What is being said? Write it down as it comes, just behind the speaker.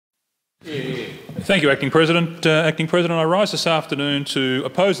Thank you, Acting President. I rise this afternoon to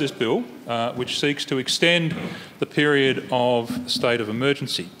oppose this bill, which seeks to extend the period of state of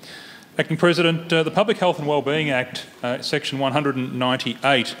emergency. Acting President, the Public Health and Wellbeing Act, section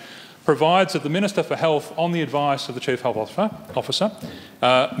 198, provides that the Minister for Health, on the advice of the Chief Health Officer,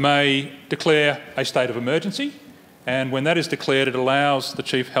 may declare a state of emergency, and when that is declared, it allows the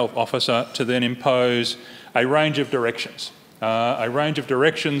Chief Health Officer to then impose a range of directions.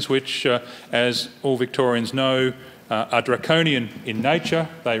 Which, as all Victorians know, are draconian in nature.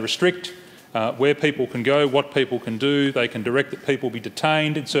 They restrict where people can go, what people can do. They can direct that people be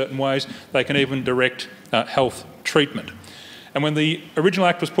detained in certain ways. They can even direct health treatment. And when the original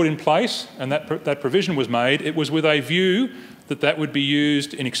Act was put in place and that provision was made, it was with a view that that would be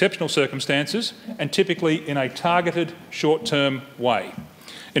used in exceptional circumstances and typically in a targeted short-term way.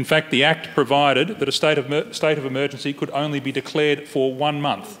 In fact, the Act provided that a state of emergency could only be declared for 1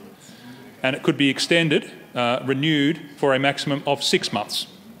 month, and it could be extended, renewed for a maximum of 6 months.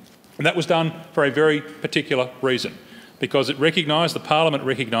 And that was done for a very particular reason, because it recognised, the Parliament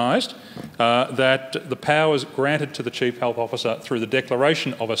recognised, that the powers granted to the Chief Health Officer through the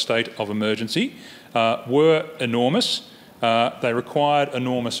declaration of a state of emergency were enormous. They required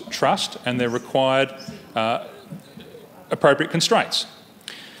enormous trust, and they required appropriate constraints.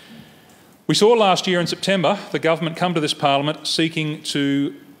 We saw last year in September the government come to this Parliament seeking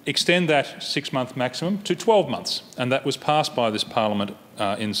to extend that 6-month maximum to 12 months, and that was passed by this Parliament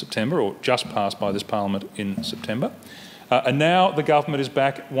in September, or just passed by this Parliament in September. And now the government is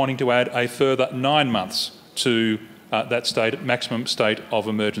back wanting to add a further 9 months to that maximum state of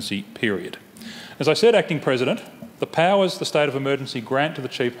emergency period. As I said, Acting President, the powers the state of emergency grant to the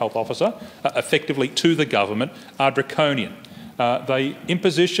Chief Health Officer, effectively to the government, are draconian. They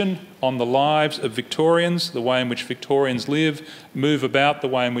imposition on the lives of Victorians, the way in which Victorians live, move about, the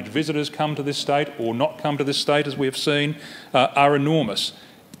way in which visitors come to this state or not come to this state, as we have seen, are enormous.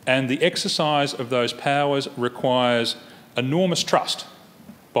 And the exercise of those powers requires enormous trust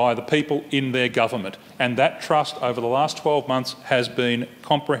by the people in their government. And that trust over the last 12 months has been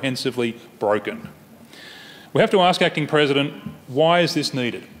comprehensively broken. We have to ask, Acting President, why is this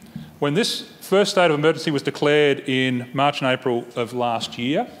needed? When this first state of emergency was declared in March and April of last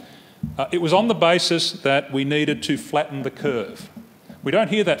year, it was on the basis that we needed to flatten the curve. We don't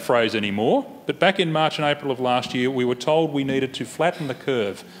hear that phrase anymore, but back in March and April of last year, we were told we needed to flatten the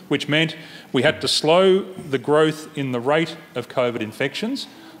curve, which meant we had to slow the growth in the rate of COVID infections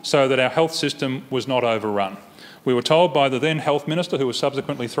so that our health system was not overrun. We were told by the then Health Minister, who was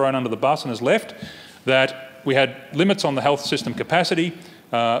subsequently thrown under the bus and has left, that we had limits on the health system capacity.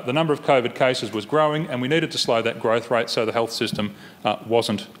 The number of COVID cases was growing, and we needed to slow that growth rate so the health system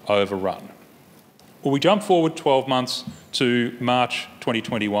wasn't overrun. Well, we jump forward 12 months to March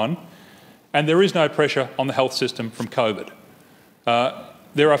 2021, and there is no pressure on the health system from COVID.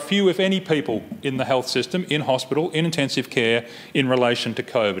 There are few, if any, people in the health system, in hospital, in intensive care, in relation to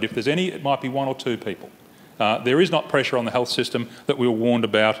COVID. If there's any, it might be 1 or 2 people. There is not pressure on the health system that we were warned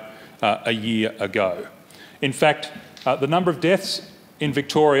about a year ago. In fact, the number of deaths in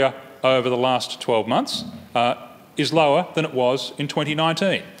Victoria over the last 12 months is lower than it was in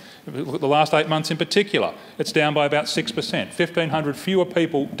 2019. Look at the last 8 months in particular, it's down by about 6%. 1,500 fewer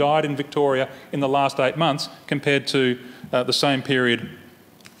people died in Victoria in the last 8 months compared to the same period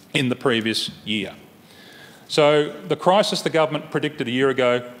in the previous year. So the crisis the government predicted a year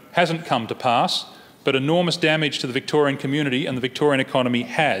ago hasn't come to pass, but enormous damage to the Victorian community and the Victorian economy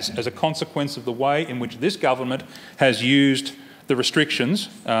has, as a consequence of the way in which this government has used the restrictions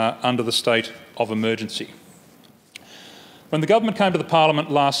under the state of emergency. When the government came to the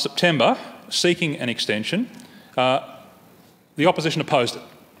Parliament last September seeking an extension, the opposition opposed it,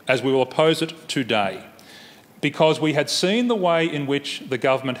 as we will oppose it today, because we had seen the way in which the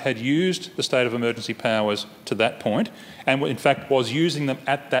government had used the state of emergency powers to that point, and in fact was using them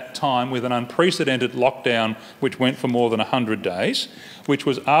at that time with an unprecedented lockdown which went for more than 100 days, which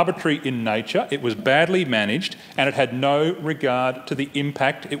was arbitrary in nature, it was badly managed, and it had no regard to the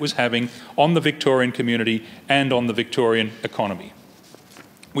impact it was having on the Victorian community and on the Victorian economy.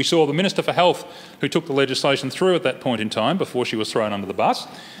 We saw the Minister for Health, who took the legislation through at that point in time, before she was thrown under the bus,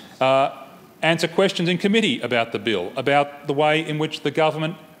 answer questions in committee about the bill, about the way in which the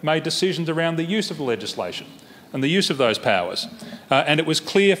government made decisions around the use of the legislation and the use of those powers. And it was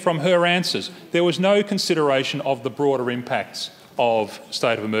clear from her answers there was no consideration of the broader impacts of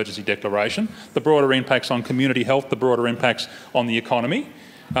state of emergency declaration, the broader impacts on community health, the broader impacts on the economy.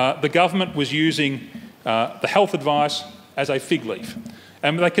 The government was using the health advice as a fig leaf.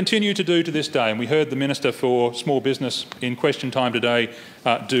 And they continue to do to this day, and we heard the Minister for Small Business in question time today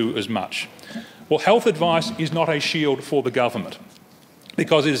do as much. Well, health advice is not a shield for the government,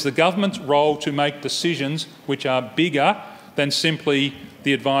 because it is the government's role to make decisions which are bigger than simply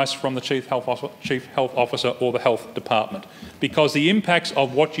the advice from the Chief Health Officer or the Health Department, because the impacts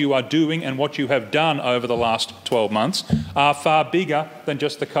of what you are doing and what you have done over the last 12 months are far bigger than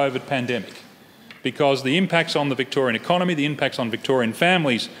just the COVID pandemic, because the impacts on the Victorian economy, the impacts on Victorian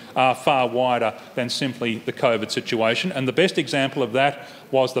families are far wider than simply the COVID situation. And the best example of that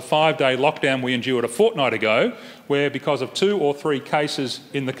was the 5-day lockdown we endured a fortnight ago, where because of 2 or 3 cases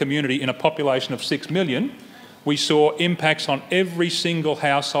in the community in a population of 6 million, we saw impacts on every single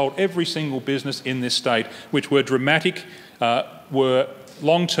household, every single business in this state, which were dramatic, were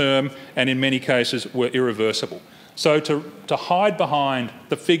long-term, and in many cases were irreversible. So to hide behind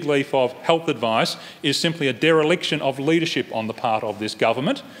the fig leaf of health advice is simply a dereliction of leadership on the part of this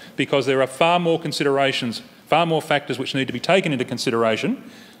government, because there are far more considerations, far more factors which need to be taken into consideration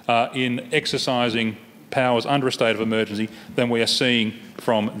in exercising powers under a state of emergency than we are seeing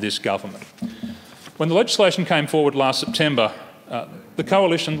from this government. When the legislation came forward last September, the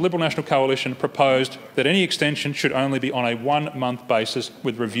coalition, Liberal National Coalition, proposed that any extension should only be on a 1-month basis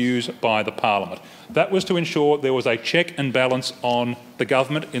with reviews by the Parliament. That was to ensure there was a check and balance on the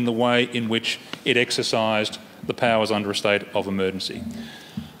government in the way in which it exercised the powers under a state of emergency.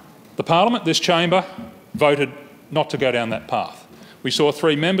 The Parliament, this chamber, voted not to go down that path. We saw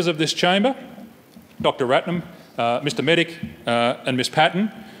 3 members of this chamber, Dr Ratnam, Mr Medic and Ms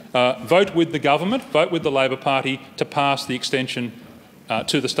Patton, vote with the government, vote with the Labor Party to pass the extension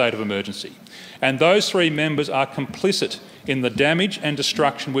to the state of emergency. And those 3 members are complicit in the damage and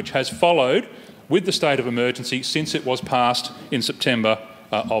destruction which has followed with the state of emergency since it was passed in September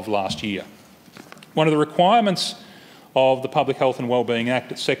of last year. One of the requirements of the Public Health and Wellbeing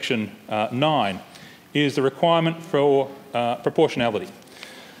Act, Section 9, is the requirement for proportionality.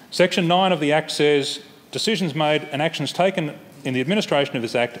 Section 9 of the Act says decisions made and actions taken in the administration of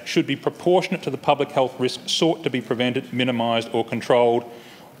this Act should be proportionate to the public health risk sought to be prevented, minimised or controlled,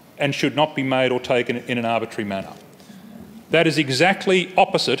 and should not be made or taken in an arbitrary manner. That is exactly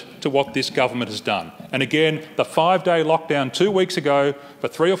opposite to what this government has done. And again, the 5-day lockdown 2 weeks ago for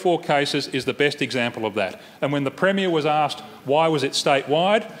 3 or 4 cases is the best example of that. And when the Premier was asked why was it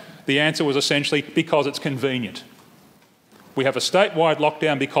statewide, the answer was essentially because it's convenient. We have a statewide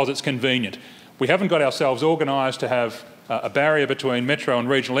lockdown because it's convenient. We haven't got ourselves organised to have a barrier between metro and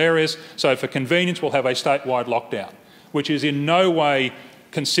regional areas, so for convenience we'll have a statewide lockdown, which is in no way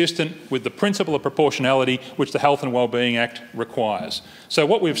consistent with the principle of proportionality which the Health and Wellbeing Act requires. So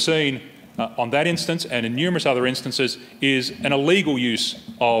what we've seen on that instance and in numerous other instances is an illegal use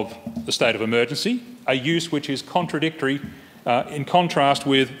of the state of emergency, a use which is contradictory in contrast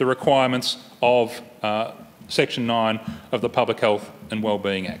with the requirements of Section 9 of the Public Health and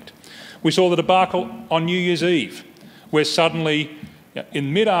Wellbeing Act. We saw the debacle on New Year's Eve, where suddenly,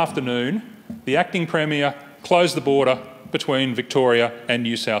 in mid-afternoon, the acting Premier closed the border between Victoria and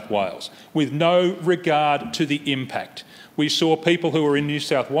New South Wales, with no regard to the impact. We saw people who were in New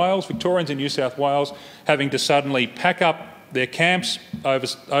South Wales, Victorians in New South Wales, having to suddenly pack up their camps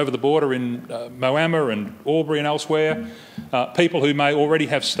over the border in Moama and Albury and elsewhere, people who may already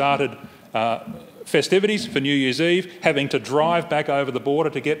have started festivities for New Year's Eve, having to drive back over the border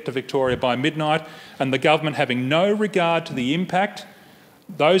to get to Victoria by midnight, and the government having no regard to the impact,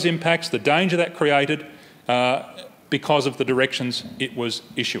 those impacts, the danger that created because of the directions it was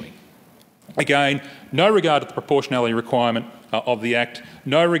issuing. Again, no regard to the proportionality requirement of the Act,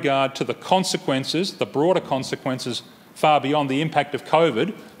 no regard to the consequences, the broader consequences far beyond the impact of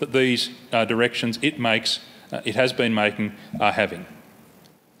COVID that these directions it has been making are having.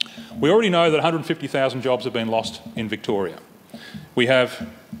 We already know that 150,000 jobs have been lost in Victoria. We have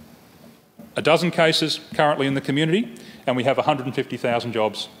a dozen cases currently in the community, and we have 150,000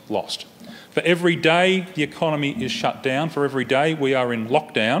 jobs lost. For every day the economy is shut down, for every day we are in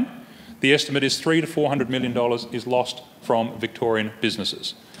lockdown, the estimate is $300 to $400 million is lost from Victorian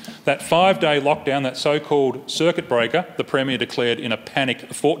businesses. That 5-day lockdown, that so-called circuit breaker, the Premier declared in a panic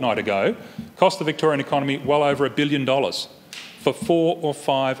a fortnight ago, cost the Victorian economy well over $1 billion for 4 or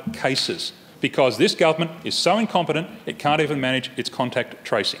 5 cases, because this government is so incompetent it can't even manage its contact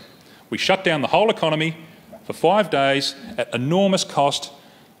tracing. We shut down the whole economy for 5 days at enormous cost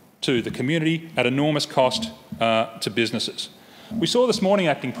to the community, at enormous cost to businesses. We saw this morning,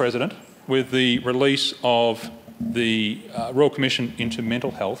 Acting President, with the release of the Royal Commission into Mental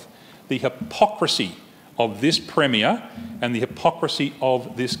Health, the hypocrisy of this Premier and the hypocrisy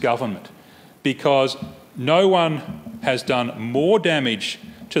of this government. Because no one has done more damage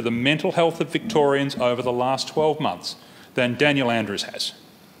to the mental health of Victorians over the last 12 months than Daniel Andrews has.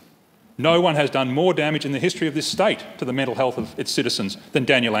 No one has done more damage in the history of this state to the mental health of its citizens than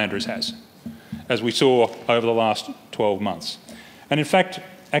Daniel Andrews has, as we saw over the last 12 months. And in fact,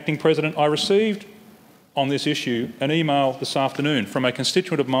 Acting President, I received on this issue an email this afternoon from a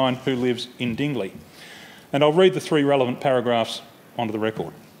constituent of mine who lives in Dingley. And I'll read the 3 relevant paragraphs onto the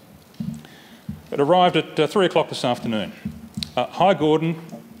record. It arrived at 3 o'clock this afternoon. Hi Gordon,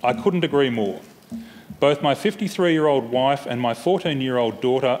 I couldn't agree more. Both my 53-year-old wife and my 14-year-old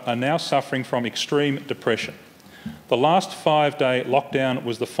daughter are now suffering from extreme depression. The last 5-day lockdown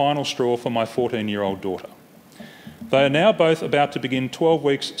was the final straw for my 14-year-old daughter. They are now both about to begin 12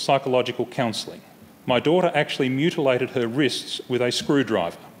 weeks psychological counselling. My daughter actually mutilated her wrists with a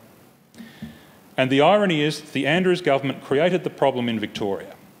screwdriver. And the irony is the Andrews government created the problem in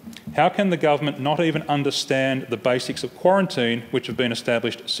Victoria. How can the government not even understand the basics of quarantine which have been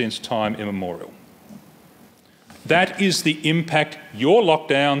established since time immemorial? That is the impact your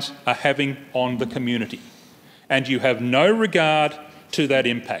lockdowns are having on the community. And you have no regard to that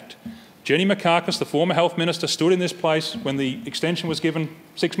impact. Jenny Mikakis, the former health minister, stood in this place when the extension was given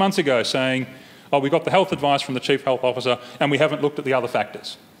 6 months ago saying, oh, we got the health advice from the Chief Health Officer and we haven't looked at the other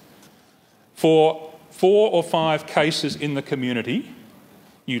factors. For 4 or 5 cases in the community,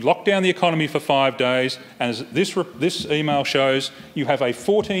 you lock down the economy for 5 days, and as this email shows, you have a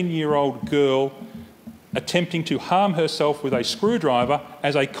 14-year-old girl attempting to harm herself with a screwdriver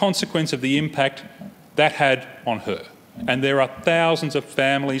as a consequence of the impact that had on her. And there are thousands of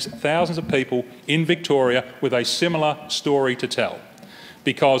families, thousands of people in Victoria with a similar story to tell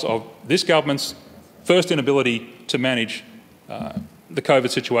because of this government's first inability to manage the COVID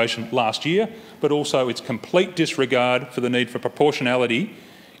situation last year, but also its complete disregard for the need for proportionality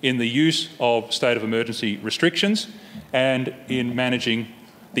in the use of state of emergency restrictions and in managing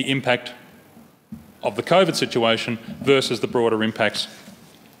the impact of the COVID situation versus the broader impacts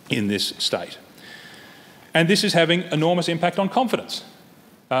in this state. And this is having enormous impact on confidence.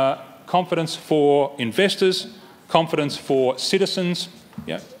 Confidence for investors, confidence for citizens.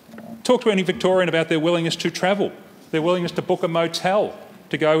 You know, talk to any Victorian about their willingness to travel, their willingness to book a motel,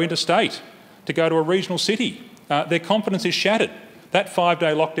 to go interstate, to go to a regional city. Their confidence is shattered. That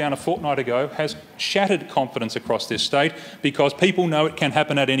 5-day lockdown a fortnight ago has shattered confidence across this state because people know it can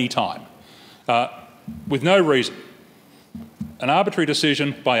happen at any time, with no reason. An arbitrary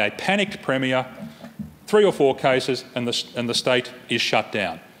decision by a panicked Premier, 3 or 4 cases and the state is shut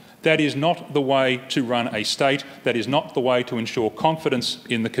down. That is not the way to run a state. That is not the way to ensure confidence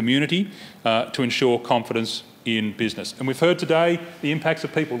in the community, to ensure confidence in business. And we've heard today the impacts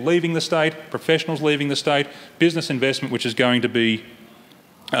of people leaving the state, professionals leaving the state, business investment which is going to be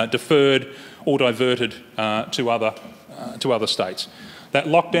deferred or diverted to other states. That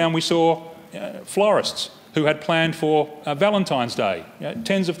lockdown we saw florists who had planned for Valentine's Day,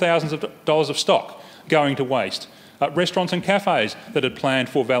 tens of thousands of dollars of stock going to waste. Restaurants and cafes that had planned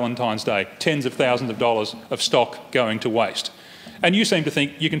for Valentine's Day, tens of thousands of dollars of stock going to waste. And you seem to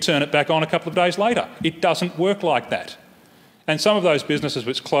think you can turn it back on a couple of days later. It doesn't work like that. And some of those businesses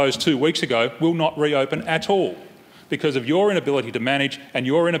which closed 2 weeks ago will not reopen at all because of your inability to manage and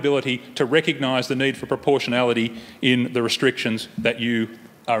your inability to recognise the need for proportionality in the restrictions that you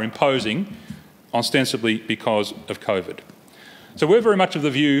are imposing, ostensibly because of COVID. So we're very much of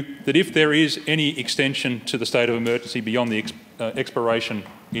the view that if there is any extension to the state of emergency beyond the expiration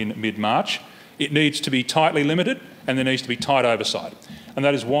in mid-March, it needs to be tightly limited and there needs to be tight oversight. And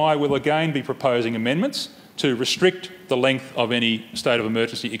that is why we'll again be proposing amendments to restrict the length of any state of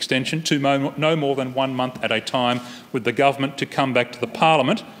emergency extension to no more than 1 month at a time, with the government to come back to the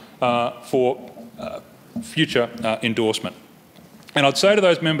Parliament for future endorsement. And I'd say to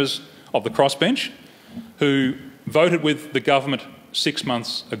those members of the crossbench who voted with the government 6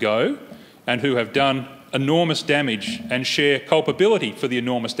 months ago and who have done enormous damage and share culpability for the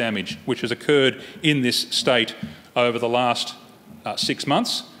enormous damage which has occurred in this state over the last 6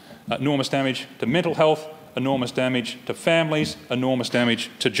 months, enormous damage to mental health, enormous damage to families, enormous damage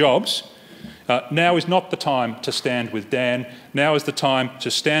to jobs. Now is not the time to stand with Dan. Now is the time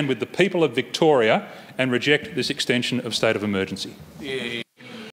to stand with the people of Victoria and reject this extension of state of emergency. Yeah.